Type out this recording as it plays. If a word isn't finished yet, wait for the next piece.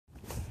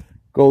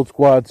Gold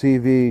Squad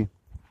TV,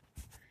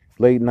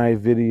 late night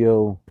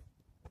video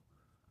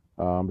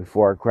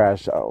before I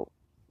crash out.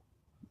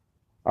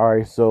 All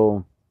right,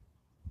 so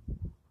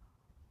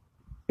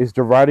it's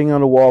the writing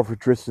on the wall for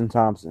Tristan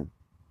Thompson.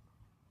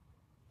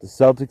 The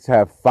Celtics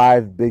have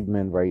 5 big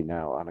men right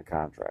now on a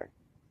contract.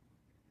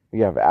 We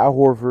have Al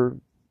Horford,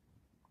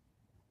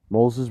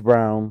 Moses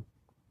Brown,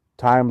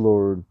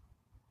 Timelord,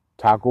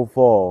 Tako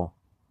Fall,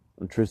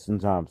 and Tristan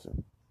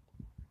Thompson.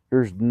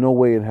 There's no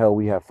way in hell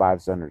we have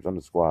 5 centers on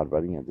the squad by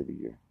the end of the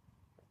year.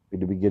 At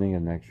the beginning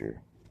of next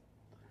year.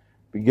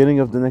 Beginning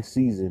of the next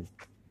season,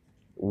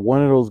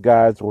 one of those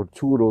guys or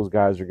 2 of those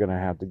guys are going to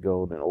have to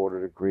go in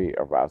order to create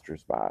a roster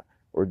spot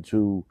or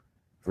 2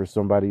 for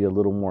somebody a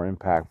little more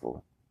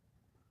impactful.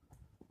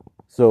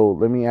 So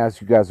let me ask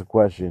you guys a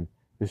question.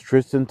 Is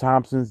Tristan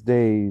Thompson's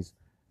days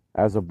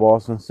as a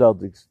Boston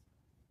Celtics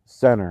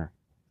center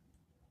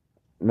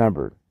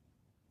numbered?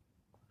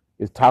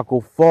 Is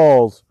Tako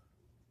Fall's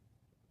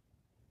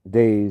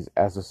days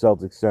as a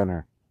Celtics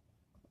center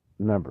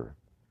numbered?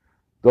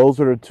 Those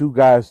are the 2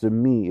 guys to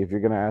me, if you're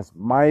going to ask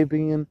my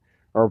opinion,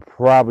 are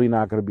probably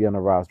not going to be on the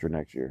roster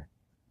next year.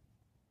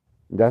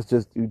 That's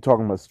just, you're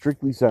talking about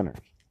strictly centers.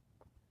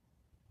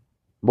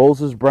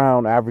 Moses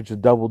Brown averaged a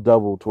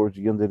double-double towards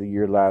the end of the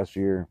year last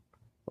year,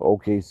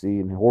 OKC,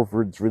 and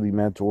Horford's really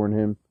mentoring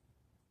him.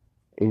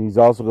 And he's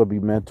also going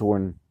to be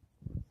mentoring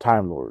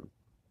Timelord.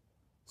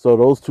 So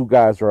those 2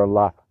 guys are a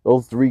lot.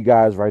 Those 3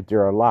 guys right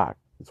there are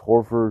locked. It's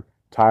Horford,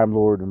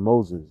 Timelord, and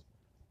Moses.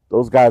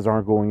 Those guys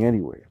aren't going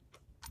anywhere.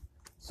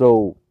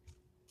 So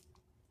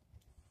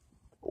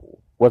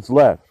what's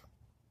left?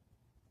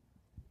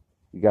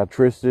 You got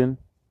Tristan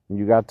and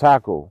you got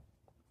Tako.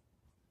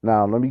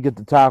 Now, let me get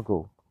to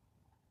Tako.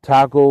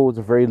 Tako is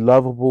a very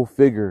lovable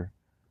figure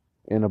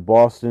in the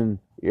Boston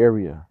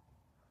area.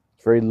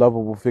 It's a very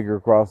lovable figure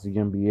across the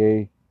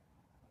NBA.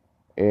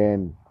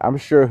 And I'm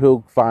sure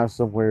he'll find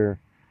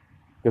somewhere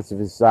because of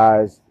his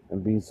size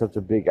and being such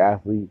a big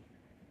athlete.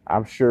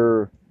 I'm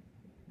sure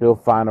he'll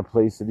find a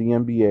place in the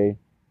NBA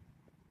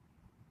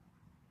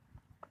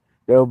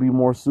that'll be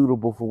more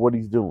suitable for what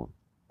he's doing,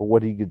 for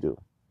what he could do.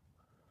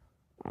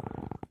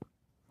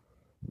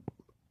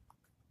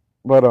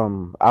 But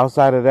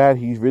outside of that,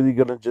 he's really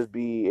gonna just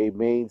be a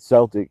main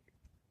Celtic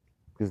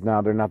because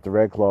now they're not the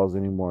Red Claws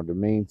anymore. The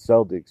main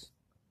Celtics.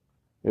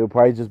 It'll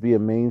probably just be a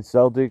main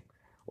Celtic,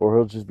 or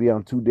he'll just be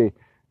on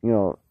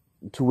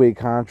 2-way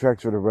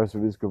contracts for the rest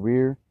of his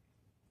career,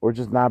 or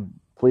just not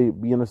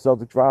be in the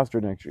Celtics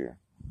roster next year.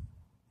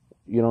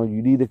 You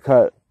need to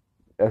cut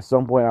at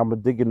some point.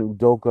 I'm thinking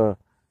Udoka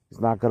is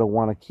not gonna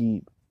want to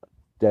keep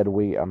dead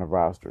weight on the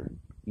roster.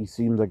 He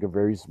seems like a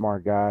very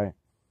smart guy.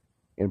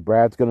 And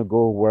Brad's going to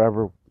go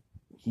wherever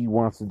he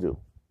wants to do.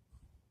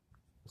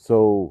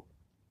 So,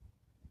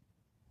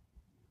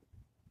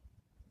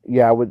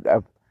 yeah,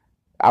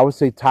 I would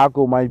say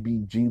Tako might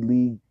be G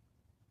League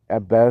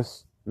at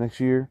best next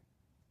year,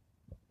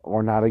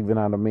 or not even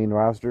on the main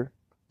roster.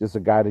 Just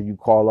a guy that you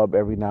call up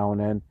every now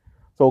and then.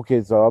 So,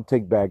 okay, so I'll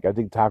take back. I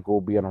think Tako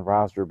will be on a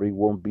roster, but he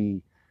won't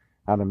be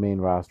on the main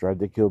roster. I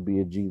think he'll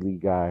be a G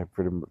League guy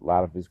for a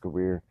lot of his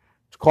career.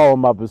 Just call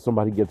him up if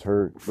somebody gets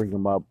hurt, bring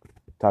him up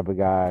type of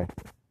guy.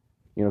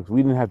 Because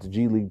we didn't have the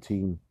G League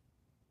team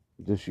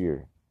this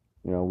year.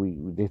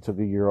 They took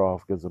a year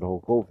off because of the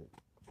whole COVID.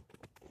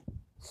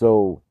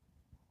 So,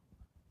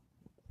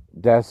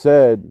 that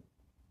said,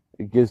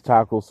 it gives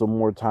Tako some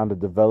more time to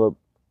develop.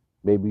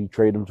 Maybe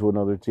trade him to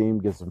another team,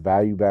 get some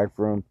value back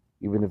for him,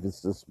 even if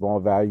it's a small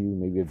value,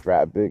 maybe a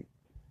draft pick.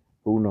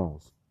 Who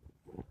knows?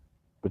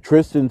 But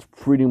Tristan's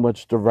pretty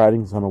much the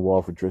writing's on the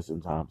wall for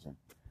Tristan Thompson.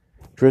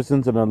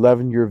 Tristan's an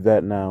 11-year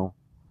vet now.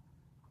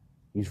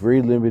 He's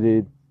very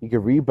limited. He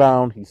can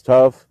rebound. He's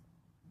tough.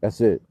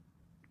 That's it.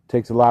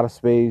 Takes a lot of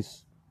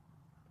space.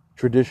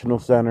 Traditional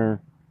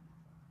center.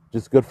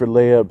 Just good for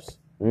layups.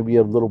 Maybe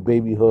a little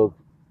baby hook.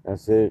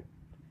 That's it.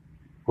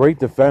 Great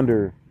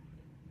defender.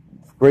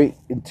 Great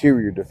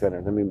interior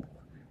defender.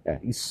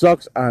 He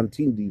sucks on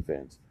team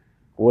defense.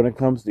 But when it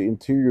comes to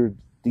interior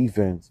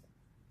defense,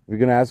 if you're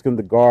going to ask him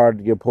to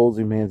guard the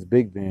opposing man's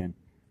big man,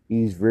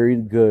 he's very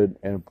good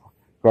at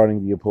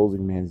guarding the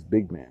opposing man's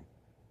big man.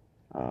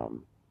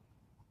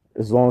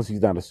 As long as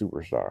he's not a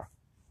superstar.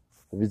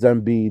 If he's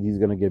Embiid, he's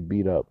going to get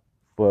beat up.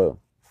 But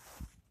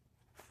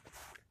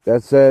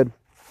that said,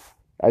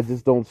 I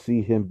just don't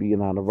see him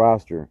being on the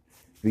roster.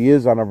 If he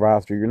is on the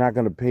roster, you're not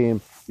going to pay him.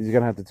 He's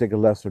going to have to take a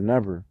lesser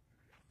number.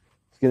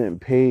 He's getting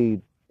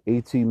paid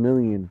 $18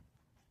 million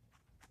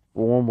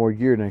for 1 more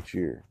year next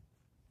year.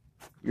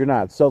 You're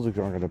not. Celtics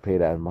aren't going to pay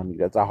that money.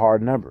 That's a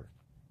hard number.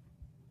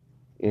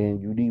 And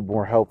you need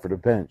more help for the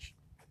bench.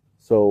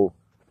 So,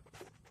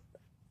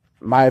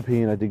 my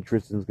opinion, I think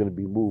Tristan's going to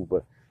be moved.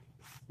 But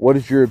what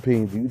is your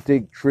opinion? Do you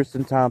think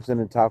Tristan Thompson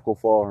and Tako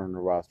Fall are on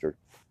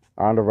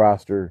the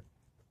roster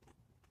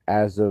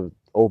as of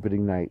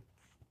opening night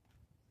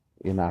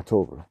in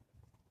October?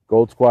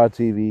 Gold Squad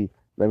TV.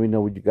 Let me know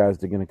what you guys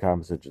think in the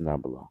comment section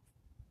down below.